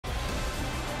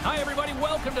Hi, everybody.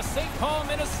 Welcome to St. Paul,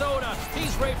 Minnesota.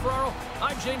 He's Ray Ferraro.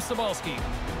 I'm James Cebulski.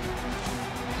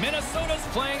 Minnesota's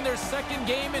playing their second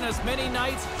game in as many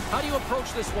nights. How do you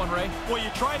approach this one, Ray? Well,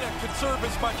 you try to conserve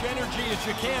as much energy as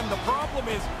you can. The problem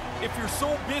is, if you're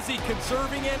so busy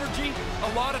conserving energy,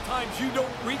 a lot of times you don't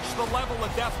reach the level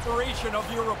of desperation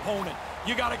of your opponent.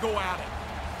 You got to go at it.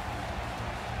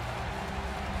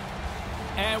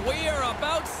 And we are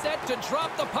about set to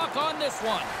drop the puck on this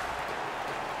one.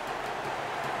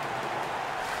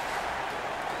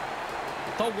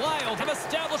 The Wild have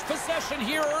established possession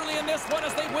here early in this one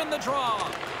as they win the draw.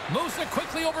 Moves it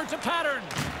quickly over to Pattern.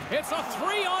 It's a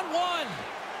 3-on-1.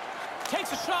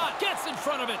 Takes a shot, gets in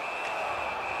front of it.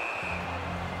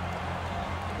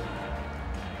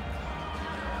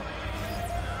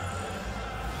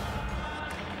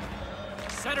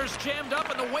 Center's jammed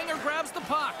up and the winger grabs the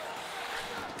puck.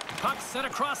 Puck sent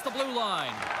across the blue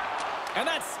line. And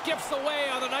that skips away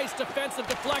on a nice defensive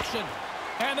deflection.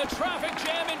 And the traffic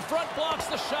jam in front blocks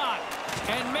the shot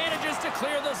and manages to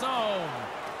clear the zone.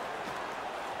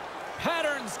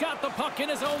 Pattern's got the puck in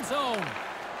his own zone.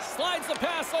 Slides the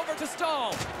pass over to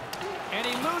Stahl. And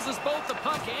he loses both the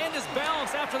puck and his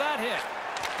balance after that hit.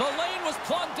 The lane was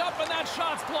plugged up and that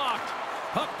shot's blocked.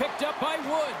 Puck picked up by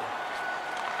Wood.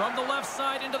 From the left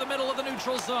side into the middle of the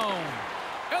neutral zone.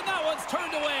 And that one's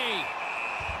turned away.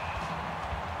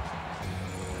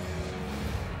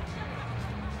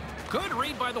 Good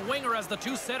read by the winger as the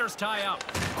two centers tie up.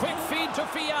 Quick feed to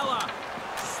Fiala.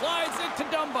 Slides it to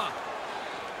Dumba.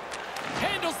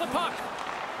 Handles the puck.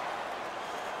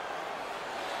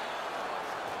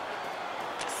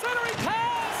 Centering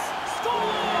pass.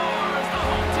 Scores! The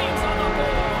home team's on the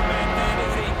board. And that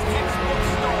is a textbook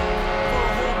start for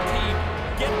a home team.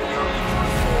 Get the early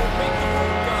first goal, make the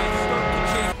road guys start to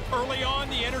chase. Early on,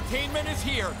 the entertainment is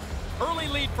here. Early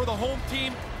lead for the home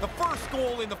team, the first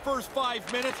goal in the first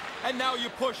 5 minutes, and now you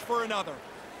push for another.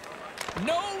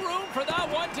 No room for that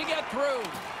one to get through.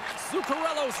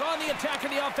 Zuccarello's on the attack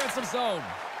in the offensive zone.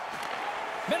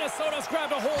 Minnesota's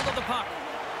grabbed a hold of the puck.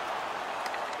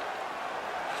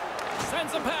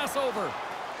 Sends a pass over.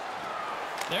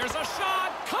 There's a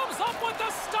shot. Comes up with the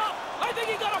stop. I think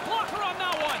he got a blocker on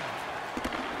that one.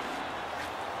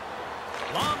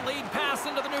 Long lead pass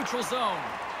into the neutral zone.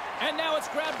 And now it's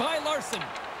grabbed by Larson.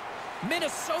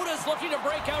 Minnesota's looking to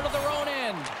break out of their own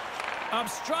end.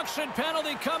 Obstruction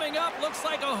penalty coming up. Looks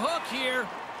like a hook here.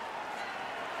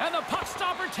 And the puck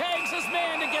stopper tags his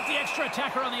man to get the extra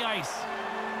attacker on the ice.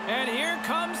 And here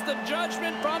comes the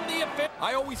judgment from the official.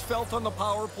 I always felt on the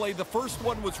power play the first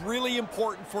one was really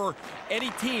important for any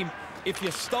team. If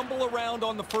you stumble around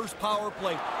on the first power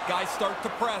play, guys start to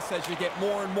press as you get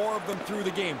more and more of them through the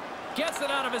game. Gets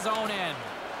it out of his own end.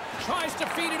 Tries to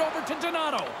feed it over to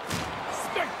Donato.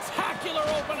 Spectacular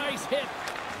open ice hit.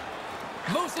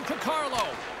 Moves it to Carlo.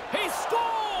 He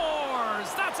scores!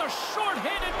 That's a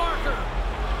short-handed marker.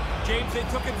 James, they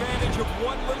took advantage of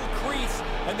one little crease,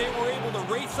 and they were able to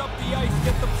race up the ice,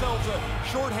 get themselves a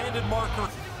short-handed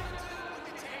marker.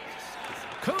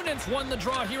 Kunin's won the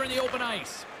draw here in the open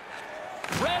ice.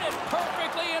 Read it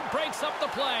perfectly and breaks up the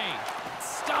play.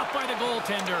 Stopped by the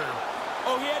goaltender.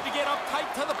 Oh, he had to get up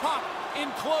tight to the puck. In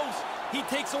close, he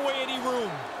takes away any room.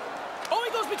 Oh,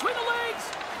 he goes between the legs.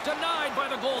 Denied by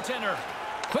the goaltender.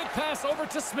 Quick pass over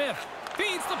to Smith.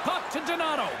 Feeds the puck to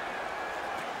Donato.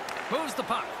 Moves the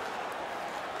puck.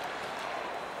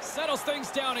 Settles things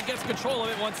down and gets control of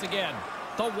it once again.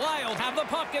 The Wild have the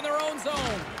puck in their own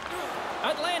zone.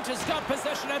 Atlanta's got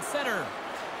possession at center.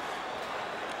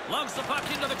 Lugs the puck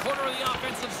into the corner of the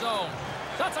offensive zone.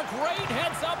 That's a great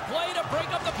heads-up play to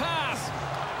break up the pass.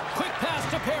 Quick pass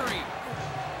to Perry.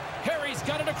 Perry's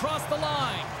got it across the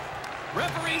line.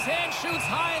 Referee's hand shoots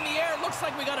high in the air. Looks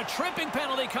like we got a tripping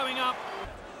penalty coming up.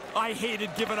 I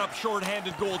hated giving up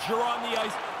short-handed goals. You're on the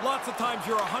ice. Lots of times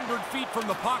you're 100 feet from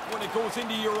the puck when it goes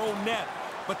into your own net.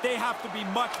 But they have to be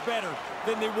much better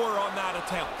than they were on that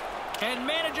attempt. And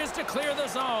manages to clear the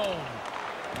zone.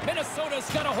 Minnesota's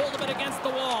got a hold of it against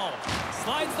the wall.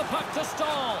 Slides the puck to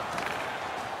Stahl.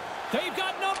 They've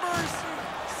got numbers.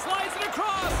 Slides it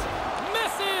across.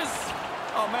 Misses.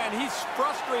 Oh, man, he's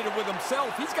frustrated with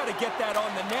himself. He's got to get that on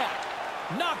the net.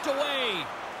 Knocked away.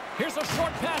 Here's a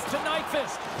short pass to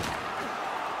Nyquist.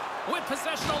 With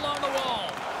possession along the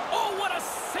wall. Oh, what a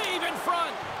save in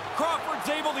front. Crawford's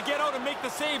able to get out and make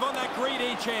the save on that grade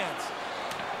A chance.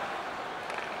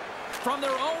 From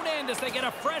their own end as they get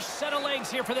a fresh set of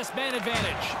legs here for this man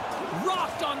advantage.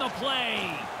 Rocked on the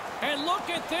play. And look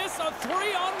at this, a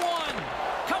 3-on-1.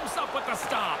 Comes up with the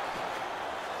stop.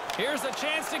 Here's a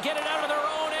chance to get it out of their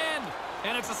own end.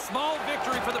 And it's a small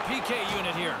victory for the PK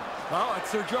unit here. Well,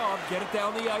 that's their job. Get it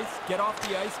down the ice, get off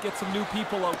the ice, get some new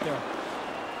people out there.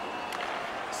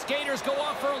 Skaters go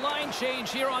off for a line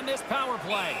change here on this power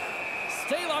play.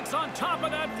 Stalock's on top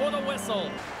of that for the whistle.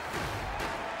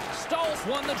 Stahl's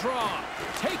won the draw.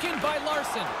 Taken by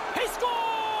Larson. He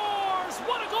scores!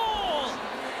 What a goal!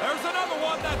 There's another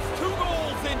one. That's 2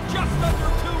 goals in just under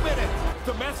 2 minutes.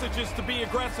 The message is to be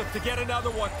aggressive, to get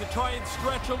another one, to try and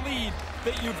stretch a lead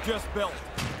that you've just built.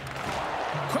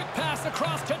 Quick pass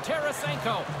across to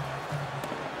Tarasenko.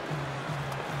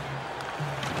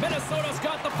 Minnesota's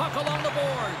got the puck along the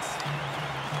boards.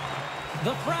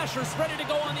 The Thrashers ready to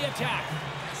go on the attack.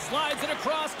 Slides it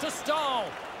across to Stahl.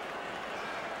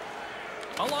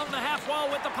 Along the half wall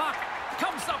with the puck.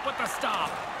 Comes up with the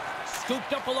stop.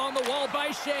 Scooped up along the wall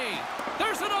by Shea.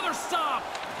 There's another stop.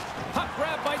 Puck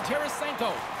grabbed by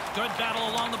Tarasenko. Good battle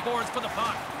along the boards for the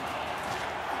puck.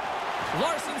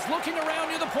 Larson's looking around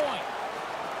near the point.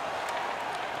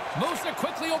 Moves it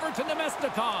quickly over to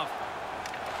Nemestikov.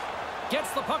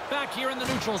 Gets the puck back here in the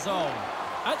neutral zone.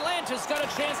 Atlanta's got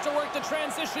a chance to work the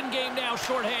transition game now,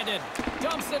 shorthanded.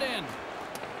 Dumps it in.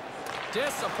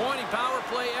 Disappointing power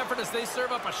play effort as they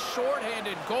serve up a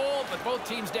shorthanded goal, but both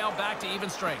teams now back to even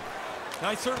strength.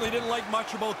 I certainly didn't like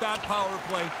much about that power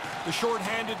play. The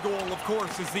shorthanded goal, of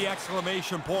course, is the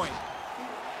exclamation point.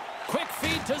 Quick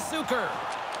feed to Zucker.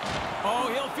 Oh,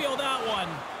 he'll feel that one.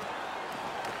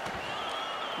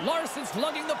 Larson's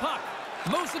lugging the puck.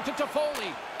 Moves it to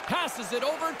Toffoli. Passes it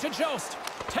over to Jost.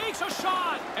 Takes a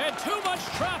shot. And too much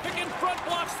traffic in front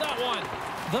blocks that one.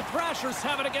 The Thrashers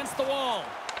have it against the wall.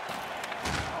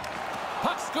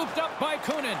 Puck scooped up by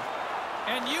Kunin.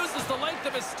 And uses the length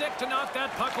of his stick to knock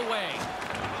that puck away.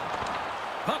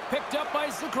 Puck picked up by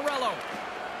Zuccarello.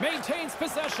 Maintains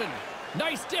possession.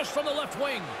 Nice dish from the left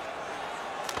wing.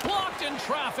 Blocked in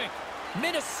traffic.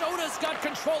 Minnesota's got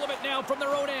control of it now from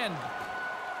their own end.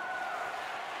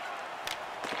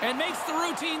 And makes the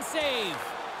routine save.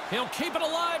 He'll keep it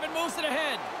alive and moves it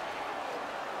ahead.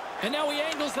 And now he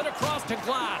angles it across to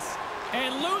Glass.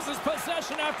 And loses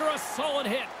possession after a solid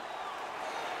hit.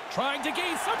 Trying to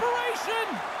gain separation.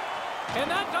 And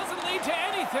that doesn't lead to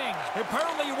anything.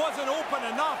 Apparently he wasn't open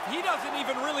enough. He doesn't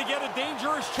even really get a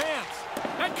dangerous chance.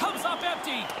 And comes up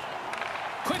empty.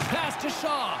 Quick pass to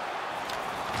Shaw.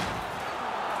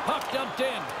 Puck dumped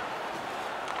in.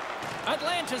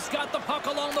 Atlanta's got the puck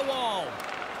along the wall.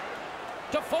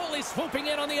 Toffoli swooping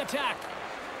in on the attack.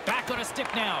 Back on a stick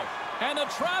now. And the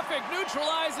traffic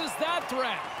neutralizes that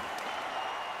threat.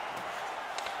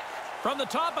 From the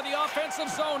top of the offensive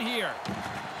zone here.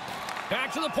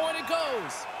 Back to the point it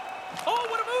goes. Oh,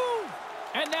 what a move!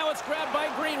 And now it's grabbed by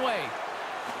Greenway.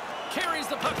 Carries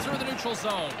the puck through the neutral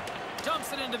zone.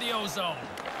 Dumps it into the O-zone.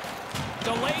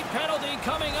 Delayed penalty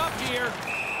coming up here.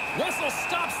 Whistle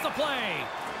stops the play.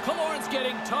 Killorn's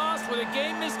getting tossed with a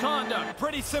game misconduct.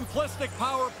 Pretty simplistic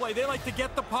power play. They like to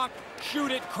get the puck,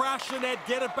 shoot it, crash the net,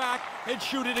 get it back, and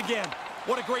shoot it again.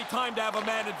 What a great time to have a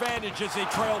man advantage as they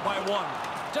trail by 1.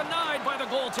 Denied by the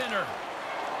goaltender.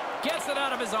 Gets it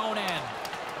out of his own end.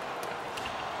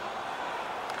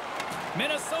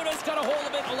 Minnesota's got a hold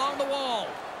of it along the wall.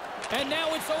 And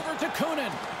now it's over to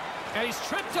Kunin. And he's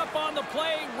tripped up on the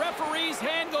play. Referee's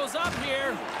hand goes up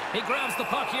here. He grabs the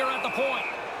puck here at the point.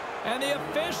 And the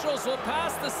officials will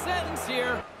pass the sentence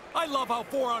here. I love how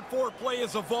 4-on-4 play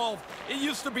has evolved. It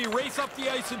used to be race up the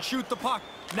ice and shoot the puck.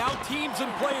 Now teams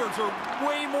and players are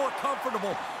way more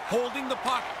comfortable holding the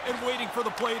puck and waiting for the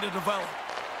play to develop.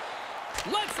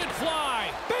 Lets it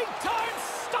fly. Big time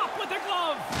stop with the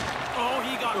glove. Oh,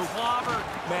 he got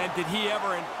clobbered. Man, did he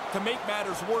ever. And to make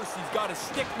matters worse, he's got his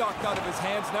stick knocked out of his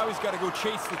hands. Now he's got to go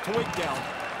chase the twig down.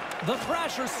 The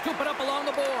Thrashers scoop it up along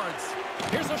the boards.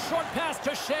 Here's a short pass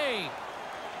to Shea.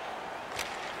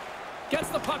 Gets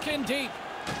the puck in deep.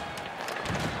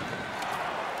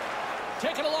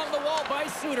 Taken along the wall by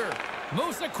Suter.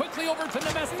 Moves it quickly over to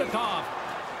Nemestikov.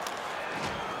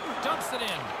 Dumps it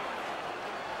in.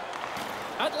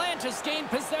 Atlanta's gained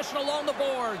possession along the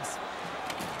boards.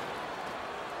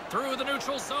 Through the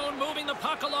neutral zone, moving the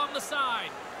puck along the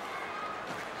side.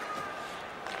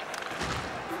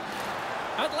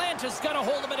 Atlanta's got a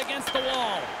hold of it against the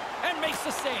wall and makes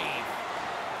the save.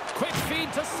 Quick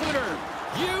feed to Suter.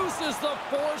 Uses the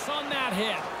force on that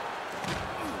hit.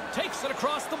 Takes it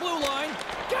across the blue line.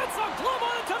 Gets a glove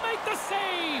on it to make the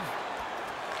save.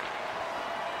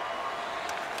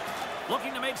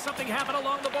 Looking to make something happen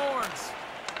along the boards.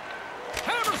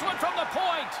 Hammers one from the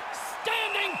point.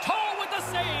 Standing tall with the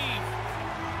save.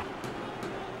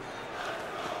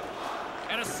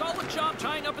 And a solid job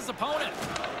tying up his opponent.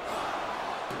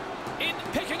 In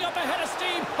picking up a head of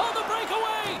steam on the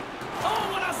breakaway. Oh,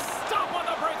 what a stop on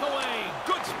the breakaway.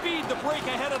 Good speed break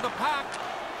ahead of the pack.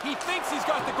 He thinks he's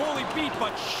got the goalie beat,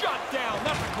 but shut down.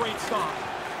 That's a great stop.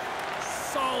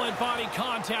 Solid body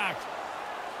contact.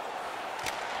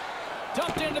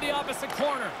 Dumped into the opposite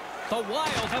corner. The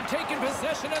Wild have taken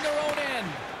possession in their own end.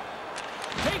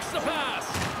 Takes the pass.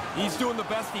 He's doing the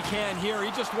best he can here.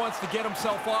 He just wants to get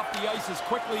himself off the ice as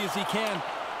quickly as he can.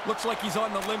 Looks like he's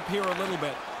on the limp here a little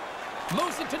bit.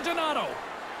 Moves it to Donato.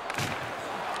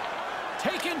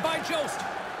 Taken by Jost.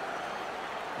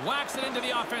 Whacks it into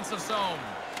the offensive zone.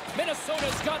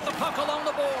 Minnesota's got the puck along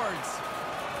the boards.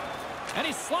 And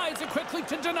he slides it quickly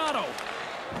to Donato.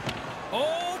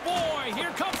 Oh boy, here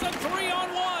comes a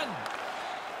 3-on-1.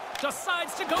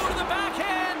 Decides to go to the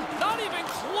backhand. Not even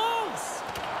close.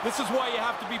 This is why you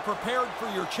have to be prepared for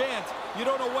your chance. You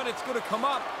don't know when it's going to come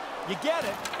up. You get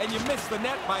it, and you miss the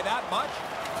net by that much.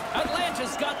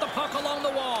 Atlanta's got the puck along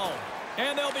the wall.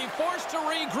 And they'll be forced to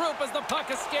regroup as the puck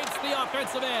escapes the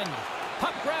offensive end.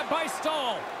 Puck grabbed by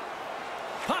Stahl.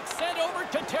 Puck sent over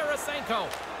to Tarasenko.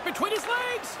 Between his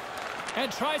legs.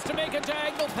 And tries to make a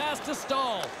diagonal pass to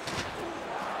Stahl.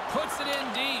 Puts it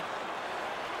in deep.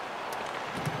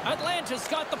 Atlanta's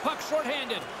got the puck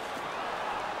shorthanded.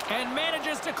 And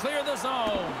manages to clear the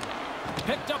zone.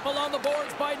 Picked up along the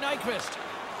boards by Nyquist.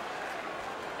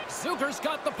 Zucker's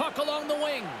got the puck along the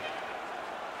wing.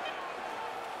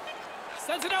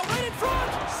 Sends it out right in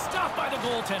front. Stopped by the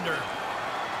goaltender.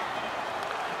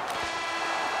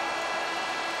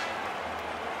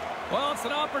 Well, it's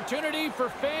an opportunity for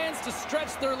fans to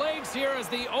stretch their legs here as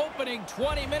the opening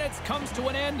 20 minutes comes to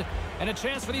an end, and a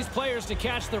chance for these players to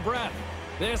catch their breath.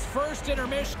 This first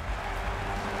intermission.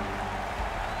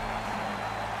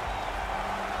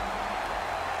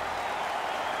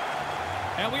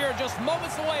 And we are just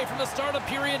moments away from the start of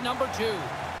period number 2.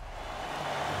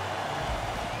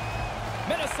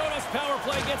 Minnesota's power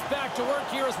play gets back to work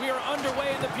here as we are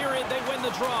underway in the period. They win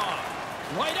the draw.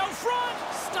 Right out front.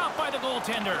 Stopped by the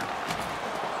goaltender.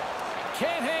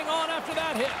 Can't hang on after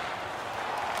that hit.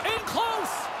 In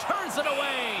close. Turns it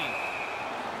away.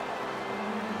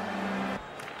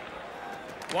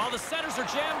 While the centers are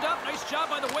jammed up, nice job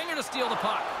by the winger to steal the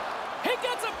puck. He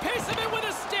gets a piece of it with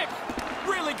a stick.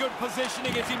 Really good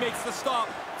positioning as he makes the stop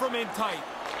from in tight.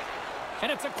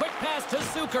 And it's a quick pass to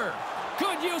Zucker.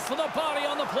 Good use of the body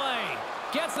on the play.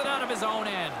 Gets it out of his own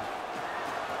end.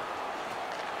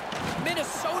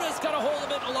 Minnesota's got a hold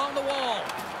of it along the wall.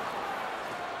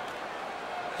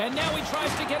 And now he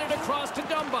tries to get it across to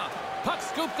Dumba. Puck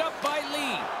scooped up by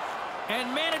Lee.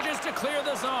 And manages to clear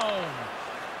the zone.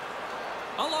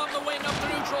 Along the wing up the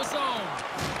neutral zone.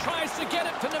 Tries to get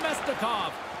it to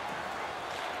Nemestikov.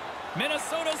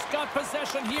 Minnesota's got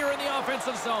possession here in the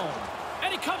offensive zone.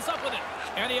 And he comes up with it.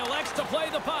 And he elects to play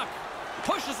the puck.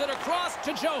 Pushes it across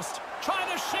to Jost. Trying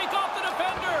to shake off the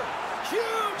defender.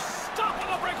 Huge stop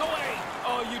on the breakaway.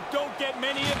 Oh, you don't get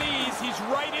many of these. He's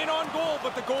right in on goal,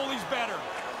 but the goalie's better.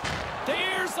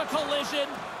 There's a collision.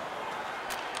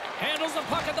 Handles the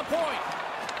puck at the point.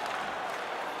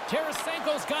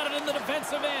 Tarasenko's got it in the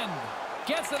defensive end.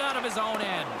 Gets it out of his own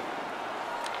end.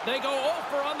 They go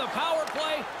over on the power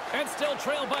play and still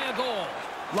trail by a goal.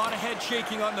 A lot of head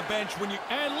shaking on the bench when you...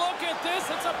 And look at this.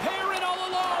 It's a pair in all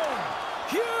alone.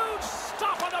 Huge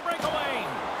stop on the breakaway.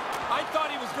 I thought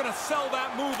he was going to sell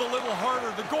that move a little harder.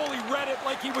 The goalie read it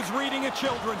like he was reading a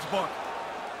children's book.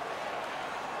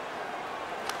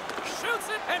 Shoots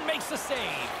it and makes the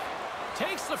save.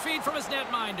 Takes the feed from his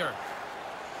netminder.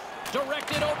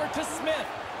 Directed over to Smith.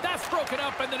 That's broken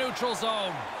up in the neutral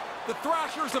zone. The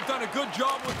Thrashers have done a good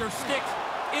job with their sticks.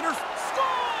 Score!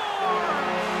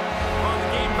 On the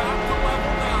game back to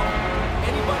level now.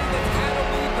 Anybody that's had a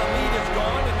lead, the lead is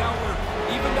gone, and now we're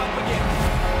evened up again.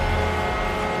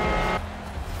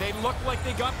 They look like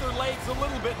they got their legs a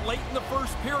little bit late in the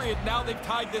first period. Now they've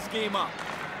tied this game up.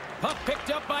 Puck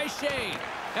picked up by Shea.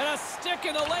 And a stick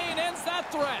in the lane ends that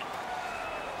threat.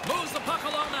 Moves the puck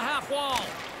along the half wall.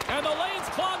 And the lane's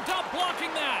clogged up,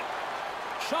 blocking that.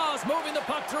 Shaw's moving the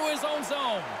puck through his own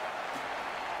zone.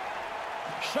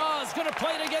 Shaw's going to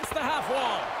play it against the half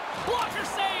wall. Blocker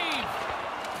save!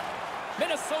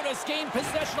 Minnesota's gained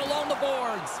possession along the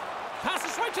boards.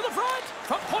 Passes right to the front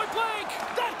from point blank.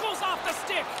 That goes off the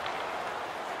stick.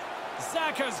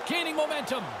 Zacha's gaining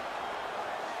momentum.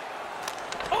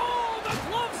 Oh, the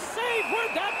glove save!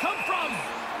 Where'd that come from?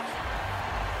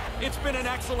 It's been an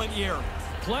excellent year.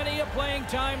 Plenty of playing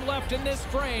time left in this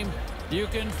frame. You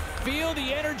can feel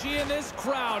the energy in this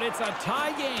crowd. It's a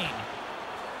tie game.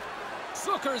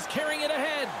 Zucker's carrying it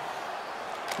ahead.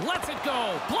 Lets it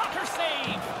go. Blocker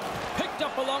save. Picked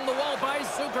up along the wall by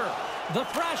Zucker. The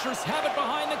Thrashers have it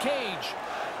behind the cage.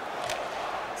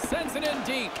 Sends it in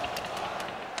deep.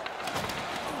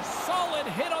 Solid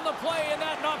hit on the play, and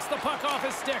that knocks the puck off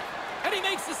his stick. And he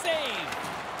makes the save.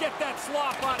 Get that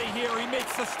slop out of here. He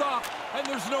makes the stop, and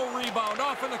there's no rebound.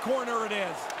 Off in the corner it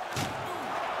is.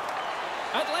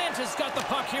 Atlanta's got the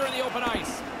puck here in the open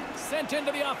ice. Sent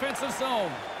into the offensive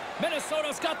zone.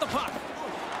 Minnesota's got the puck.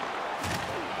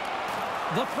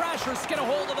 The Thrashers get a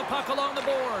hold of the puck along the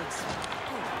boards.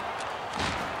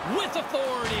 With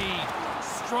authority.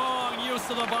 Strong use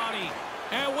of the body.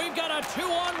 And we've got a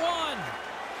 2-on-1.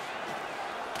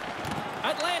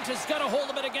 Atlanta's got a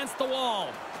hold of it against the wall.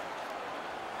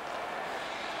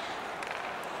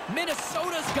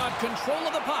 Minnesota's got control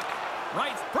of the puck.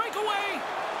 Right, breakaway.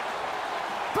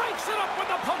 Breaks it up with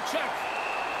the poke check.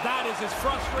 That is as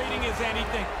frustrating as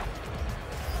anything.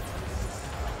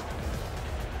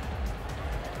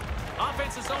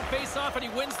 Offensive zone face-off, and he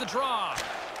wins the draw.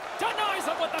 Denies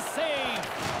him with the save.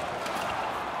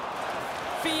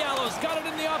 Fialo's got it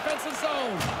in the offensive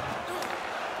zone.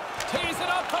 Tees it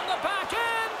up from the back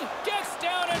end. Gets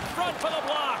down in front for the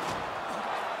block.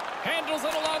 Handles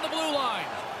it along the blue line.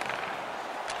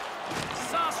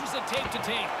 Saucers it tape to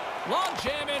tape. Long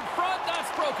jam in front. That's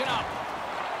broken up.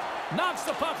 Knocks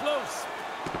the puck loose.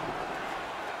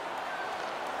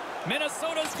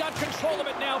 Minnesota's got control of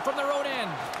it now from their own end.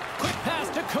 Quick pass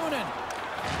to Kunin.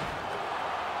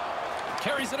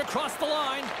 Carries it across the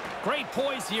line. Great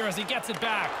poise here as he gets it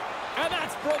back. And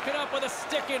that's broken up with a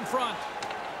stick in front.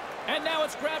 And now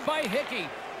it's grabbed by Hickey.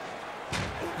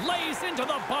 Lays into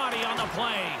the body on the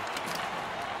play.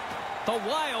 The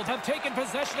Wild have taken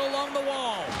possession along the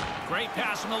wall. Great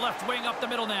pass from the left wing up the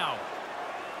middle now.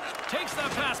 Takes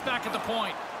that pass back at the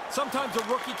point. Sometimes a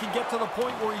rookie can get to the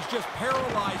point where he's just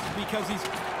paralyzed because he's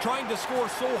trying to score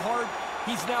so hard.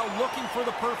 He's now looking for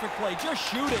the perfect play. Just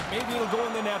shoot it. Maybe it'll go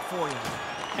in the net for you.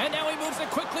 And now he moves it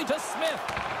quickly to Smith.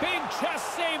 Big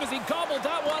chest save as he gobbled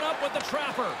that one up with the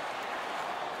trapper.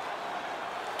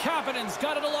 Kapanen's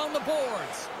got it along the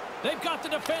boards. They've got the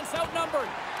defense outnumbered.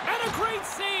 And a great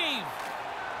save.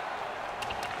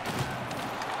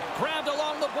 Grabbed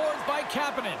along the boards by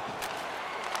Kapanen.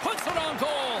 Puts it on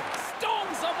goal.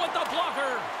 Stones him with the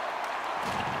blocker.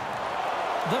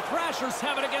 The Thrashers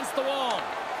have it against the wall.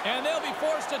 And they'll be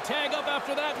forced to tag up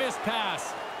after that missed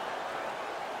pass.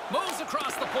 Moves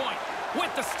across the point with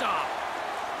the stop.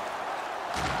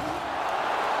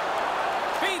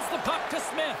 Feeds the puck to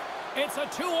Smith. It's a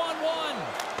 2-on-1.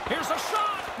 Here's a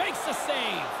shot. Makes the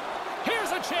save.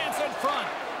 Here's a chance in front.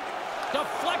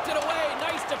 Deflected away.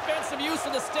 Nice defensive use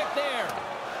of the stick there.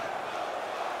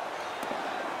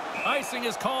 Icing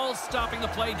is called, stopping the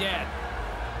play dead.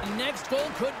 The next goal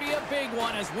could be a big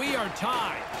one as we are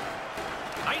tied.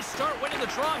 Nice start winning the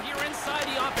draw here inside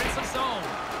the offensive zone.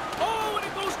 Oh, and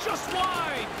it goes just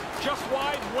wide. Just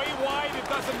wide, way wide, it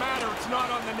doesn't matter. It's not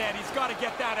on the net. He's got to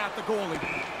get that at the goalie.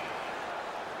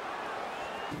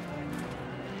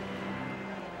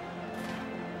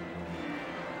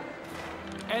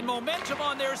 And momentum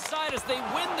on their side as they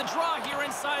win the draw here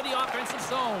inside the offensive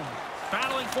zone.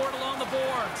 Battling for it along the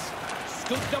boards.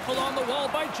 Scooped up along the wall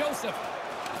by Joseph.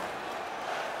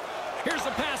 Here's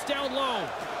a pass down low.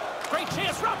 Great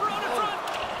chance, wraparound in front.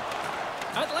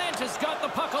 Atlanta's got the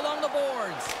puck along the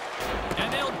boards.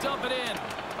 And they'll dump it in.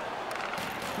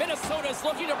 Minnesota's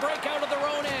looking to break out of their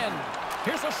own end.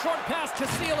 Here's a short pass to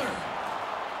Sealer.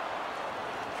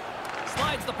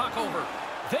 Slides the puck over.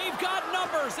 They've got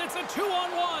numbers. It's a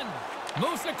 2-on-1.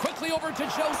 Moves it quickly over to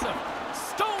Joseph.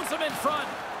 Stones him in front.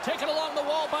 Taken along the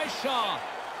wall by Shaw.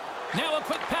 Now a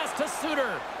quick pass to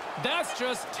Suter. That's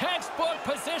just textbook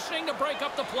positioning to break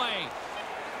up the play.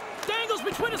 Dangles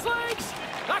between his legs.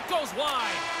 That goes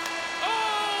wide.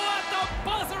 Oh, at the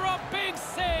buzzer, a big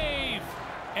save.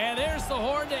 And there's the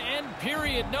horn to end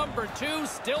period number 2.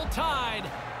 Still tied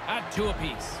at 2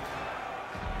 apiece.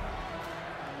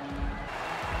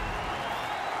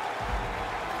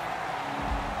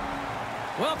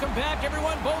 Welcome back,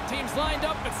 everyone. Both teams lined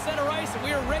up at center ice, and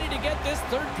we are ready to get this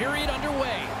third period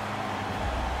underway.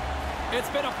 It's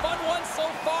been a fun one so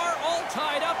far, all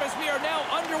tied up as we are now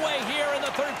underway here in the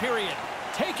third period.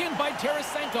 Taken by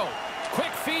Tarasenko.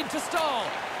 Quick feed to Stahl.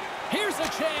 Here's a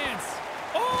chance.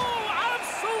 Oh,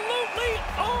 absolutely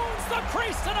owns the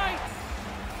crease tonight.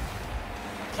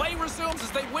 Play resumes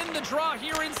as they win the draw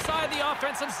here inside the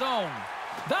offensive zone.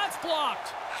 That's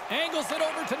blocked. Angles it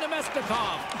over to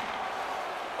Nemestikov.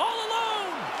 All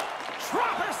alone.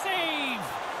 Trapper save.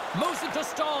 Moves it to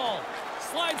Stahl.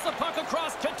 Slides the puck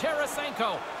across to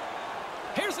Tarasenko.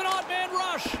 Here's an odd man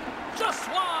rush. Just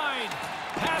wide.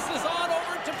 Passes on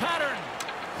over to Pattern.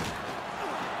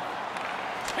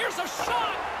 Here's a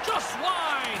shot. Just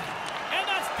wide. And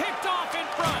that's picked off in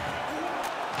front.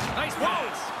 Nice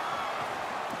pass.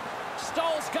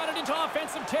 Stahl's got it into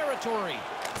offensive territory.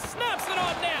 Snaps it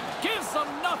on net. Gives them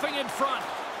nothing in front.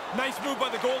 Nice move by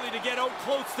the goalie to get out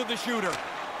close to the shooter.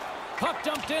 Puck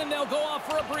dumped in. They'll go off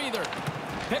for a breather.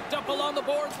 Picked up along the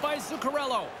boards by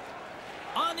Zuccarello.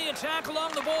 On the attack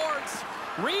along the boards.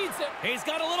 Reads it. He's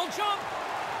got a little jump.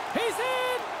 He's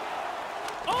in.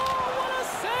 Oh, what a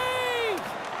save.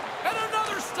 And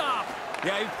another stop.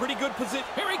 Yeah, he's pretty good position.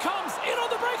 Here he comes. In on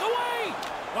the breakaway.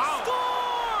 Wow.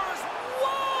 Scores.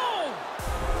 Whoa.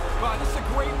 Wow, this is a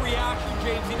great reaction,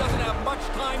 James. He doesn't have much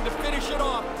time to finish it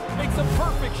off. Makes a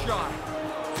perfect shot.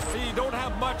 You don't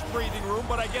have much breathing room,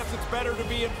 but I guess it's better to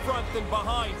be in front than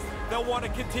behind. They'll want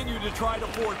to continue to try to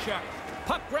forecheck.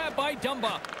 Puck grab by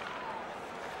Dumba.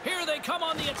 Here they come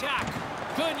on the attack.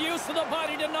 Good use of the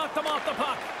body to knock them off the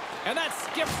puck. And that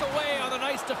skips away on a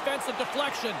nice defensive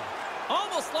deflection.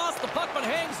 Almost lost the puck, but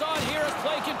hangs on here as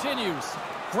play continues.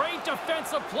 Great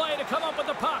defensive play to come up with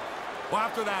the puck. Well,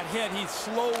 after that hit, he's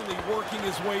slowly working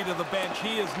his way to the bench.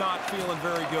 He is not feeling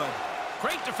very good.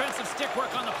 Great defensive stick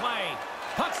work on the play.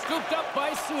 Puck scooped up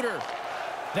by Suter.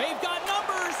 They've got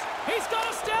numbers. He's got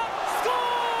a step.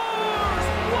 Scores!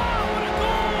 Wow, what a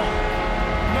goal!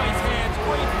 Nice hands,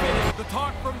 great finish. The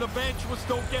talk from the bench was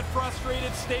don't get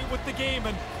frustrated, stay with the game,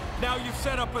 and now you've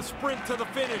set up a sprint to the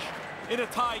finish in a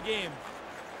tie game.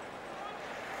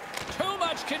 Too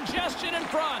much congestion in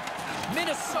front.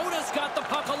 Minnesota's got the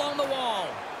puck along the wall.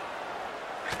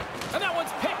 And that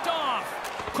one's picked off.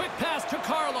 Quick pass to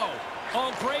Carlo.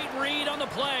 Oh, great read on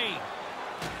the play.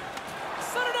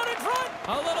 Set it out in front.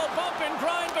 A little bump and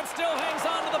grind, but still hangs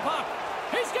on to the puck.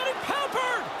 He's getting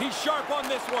peppered. He's sharp on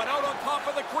this one. Out on top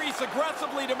of the crease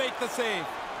aggressively to make the save.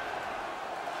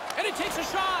 And he takes a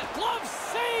shot. Glove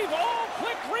save. Oh,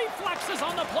 quick reflexes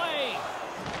on the play.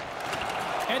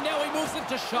 And now he moves it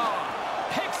to Shaw.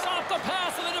 Picks off the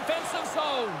pass in the defensive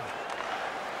zone.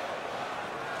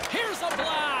 Here's a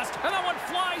blast. And that one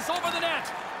flies over the net.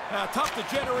 Now, tough to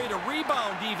generate a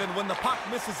rebound even when the puck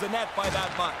misses the net by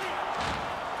that much.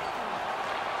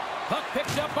 Puck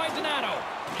picked up by Donato.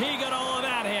 He got all of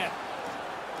that hit.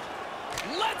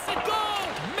 Lets it go.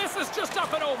 Misses just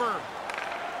up and over.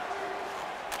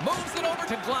 Moves it over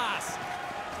to Glass.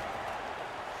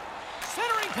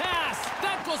 Centering pass.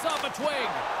 That goes off a twig.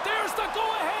 There's the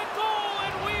go-ahead goal,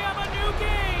 and we have a new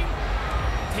game.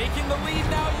 Taking the lead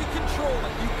now, you control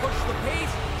it. You push the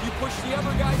pace, you push the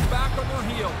other guys back on their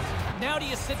heels. Now do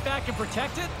you sit back and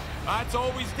protect it? That's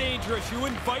always dangerous. You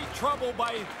invite trouble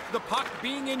by the puck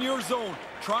being in your zone.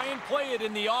 Try and play it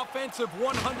in the offensive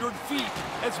 100 feet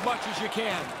as much as you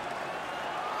can.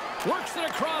 Works it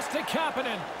across to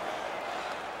Kapanen.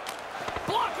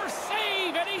 Blocker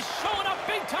save, and he's showing up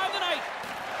big time tonight.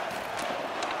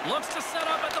 Looks to set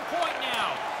up at the point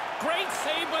now. Great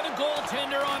save by the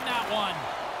goaltender on that one.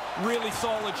 Really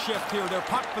solid shift here. Their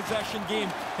puck possession game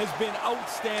has been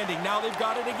outstanding. Now they've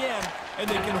got it again, and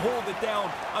they can hold it down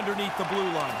underneath the blue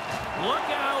line. Look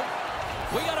out.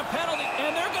 We got a penalty,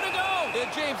 and they're going to go.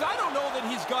 James, I don't know that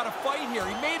he's got to fight here.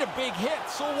 He made a big hit.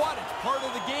 So what? It's part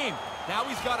of the game. Now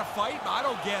he's got to fight? I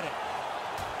don't get it.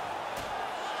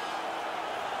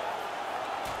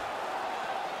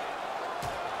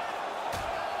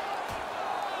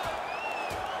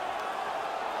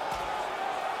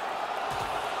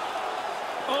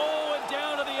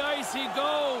 He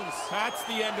goes. That's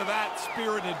the end of that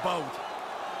spirited bout.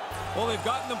 Well, they've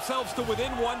gotten themselves to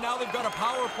within one. Now they've got a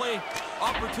power play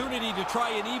opportunity to try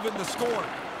and even the score.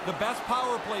 The best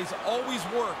power plays always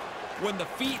work when the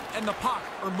feet and the puck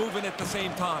are moving at the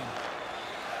same time.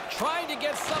 Trying to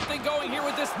get something going here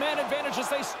with this man advantage as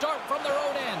they start from their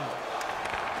own end.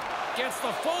 Gets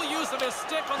the full use of his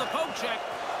stick on the poke check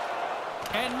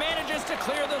and manages to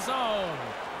clear the zone.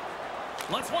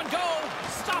 Lets one go.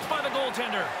 Stopped by the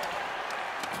goaltender.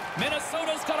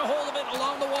 Minnesota's got a hold of it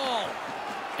along the wall.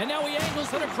 And now he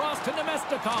angles it across to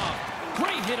Nemestikov.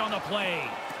 Great hit on the play.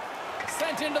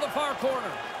 Sent into the far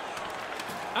corner.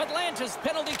 Atlanta's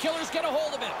penalty killers get a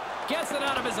hold of it. Gets it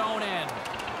out of his own end.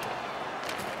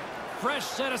 Fresh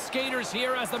set of skaters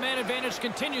here as the man advantage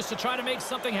continues to try to make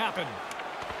something happen.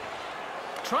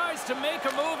 Tries to make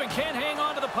a move and can't hang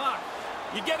on to the puck.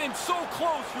 You get in so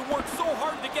close, you work so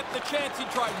hard to get the chance. He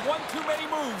tried one too many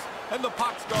moves, and the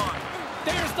puck's gone.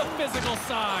 There's the physical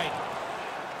side.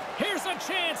 Here's a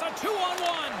chance, a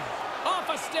 2-on-1. Off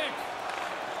a stick.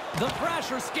 The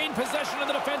Thrashers gain possession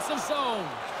of the defensive zone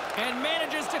and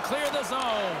manages to clear the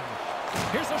zone.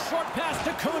 Here's a short pass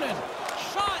to Kunin.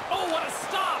 Shot, oh, what a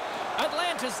stop.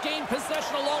 Atlanta's gained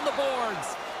possession along the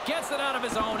boards. Gets it out of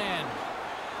his own end.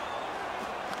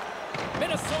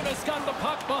 Minnesota's got the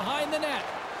puck behind the net.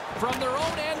 From their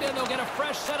own end, and they'll get a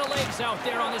fresh set of legs out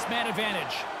there on this man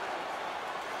advantage.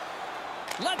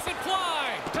 Lets it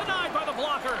fly. Denied by the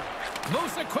blocker.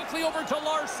 Moves it quickly over to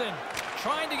Larson.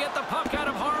 Trying to get the puck out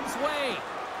of harm's way.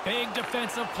 Big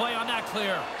defensive play on that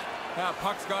clear. That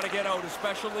puck's got to get out,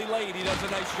 especially late. He does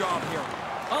a nice job here.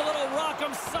 A little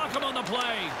rock'em sock'em on the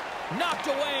play. Knocked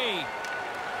away.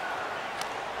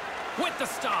 With the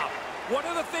stop. One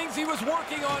of the things he was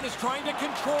working on is trying to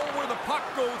control where the puck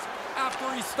goes after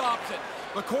he stops it.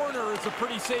 The corner is a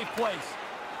pretty safe place.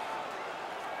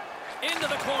 Into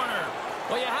the corner.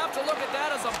 Well, you have to look at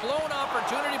that as a blown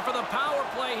opportunity for the power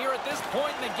play here at this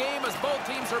point in the game as both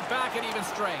teams are back at even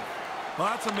strength. Well,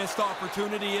 that's a missed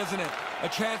opportunity, isn't it? A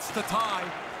chance to tie.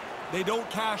 They don't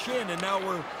cash in, and now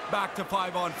we're back to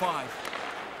 5-on-5.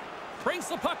 Brings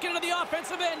the puck into the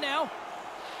offensive end now.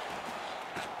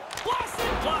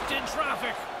 Blasted, blocked in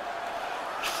traffic.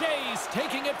 Shea's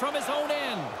taking it from his own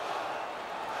end.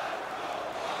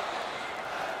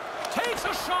 Takes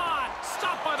a shot.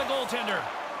 Stopped by the goaltender.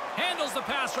 Handles the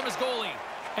pass from his goalie.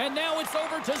 And now it's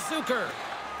over to Zucker.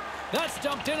 That's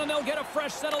dumped in, and they'll get a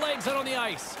fresh set of legs out on the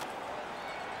ice.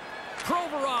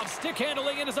 Provorov stick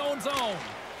handling in his own zone.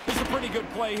 This is a pretty good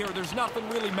play here. There's nothing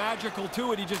really magical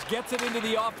to it. He just gets it into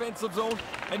the offensive zone,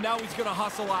 and now he's going to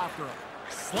hustle after it.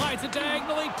 Slides it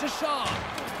diagonally to Shaw.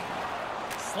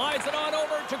 Slides it on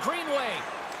over to Greenway.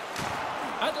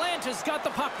 Atlanta's got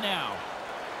the puck now.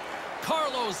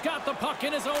 Carlo's got the puck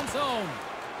in his own zone.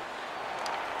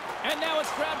 And now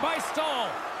it's grabbed by Stahl.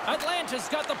 Atlanta's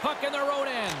got the puck in their own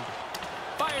end.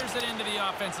 Fires it into the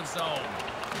offensive zone.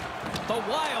 The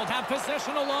Wild have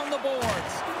possession along the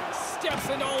boards. Steps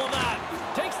into all of that.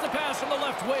 Takes the pass from the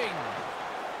left wing.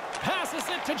 Passes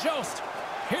it to Jost.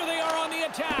 Here they are on the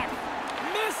attack.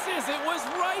 Misses. It was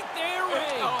right there,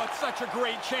 Ray. Oh, it's such a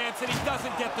great chance, and he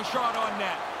doesn't get the shot on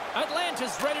net.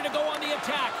 Atlanta's ready to go on the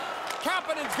attack.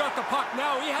 Kapanen's got the puck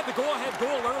now. He had the go-ahead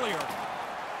goal earlier.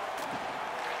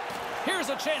 Here's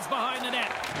a chance behind the net.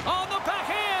 On the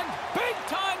backhand.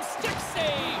 Big-time stick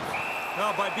save.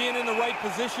 Now, by being in the right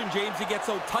position, James, he gets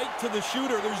so tight to the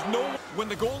shooter. There's no... When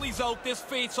the goalie's out, this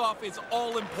face-off is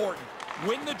all important.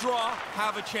 Win the draw,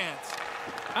 have a chance.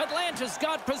 Atlanta's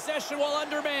got possession while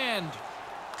undermanned.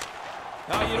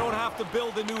 Now, you don't have to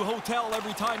build a new hotel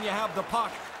every time you have the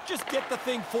puck. Just get the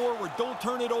thing forward. Don't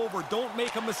turn it over. Don't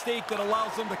make a mistake that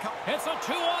allows them to come. It's a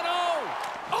 2-on-0.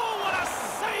 Oh, what a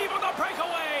save on the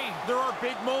breakaway. There are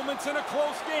big moments in a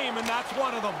close game, and that's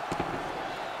one of them.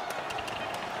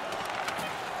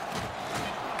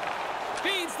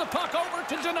 Feeds the puck over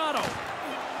to Donato.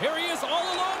 Here he is all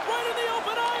alone, right in the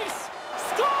open ice.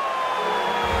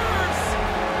 Scores!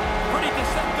 Pretty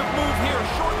deceptive move here.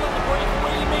 Short on the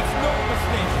breakaway. He makes no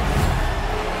mistake.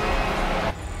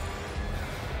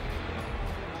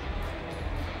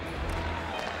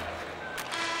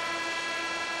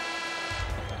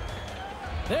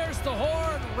 There's the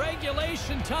horn.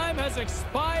 Regulation time has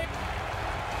expired.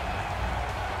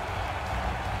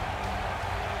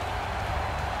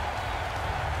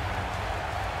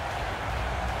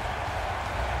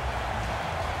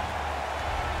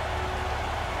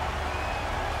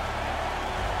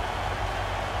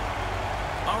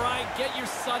 All right, get your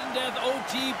sudden death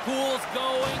OT pools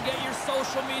going. Get your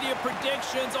social media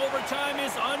predictions. Overtime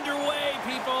is underway,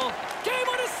 people. Game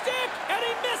on his stick, and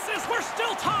he misses. We're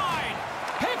still tied.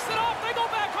 Picks it off. They go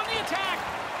back on the attack.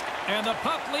 And the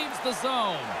puck leaves the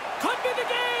zone. Could be the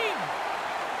game.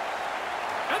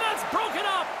 And that's broken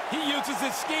up. He uses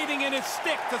his skating and his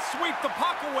stick to sweep the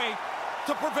puck away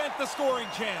to prevent the scoring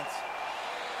chance.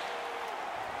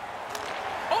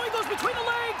 Oh, he goes between the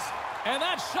legs. And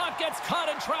that shot gets caught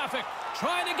in traffic.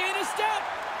 Trying to gain a step.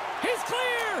 He's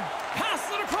clear. Passes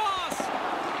it across.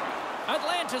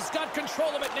 Atlanta's got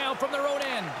control of it now from their own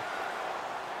end.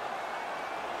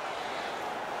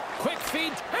 Quick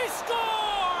feed. He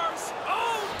scores!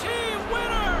 OT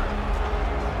winner!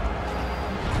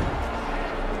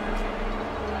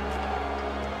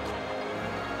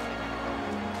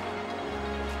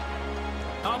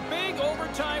 A big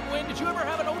overtime win. Did you ever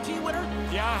have an OT winner?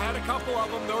 Yeah, I had a couple of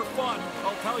them. They're fun.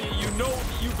 I'll tell you, you know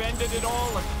that you've ended it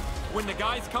all. And when the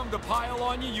guys come to pile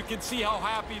on you, you can see how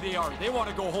happy they are. They want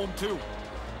to go home, too.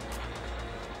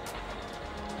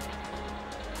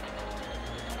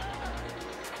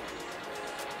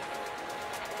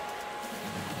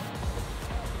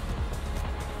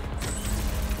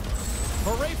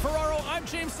 For Ray Ferraro, I'm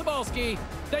James Cybulski.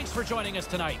 Thanks for joining us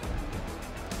tonight.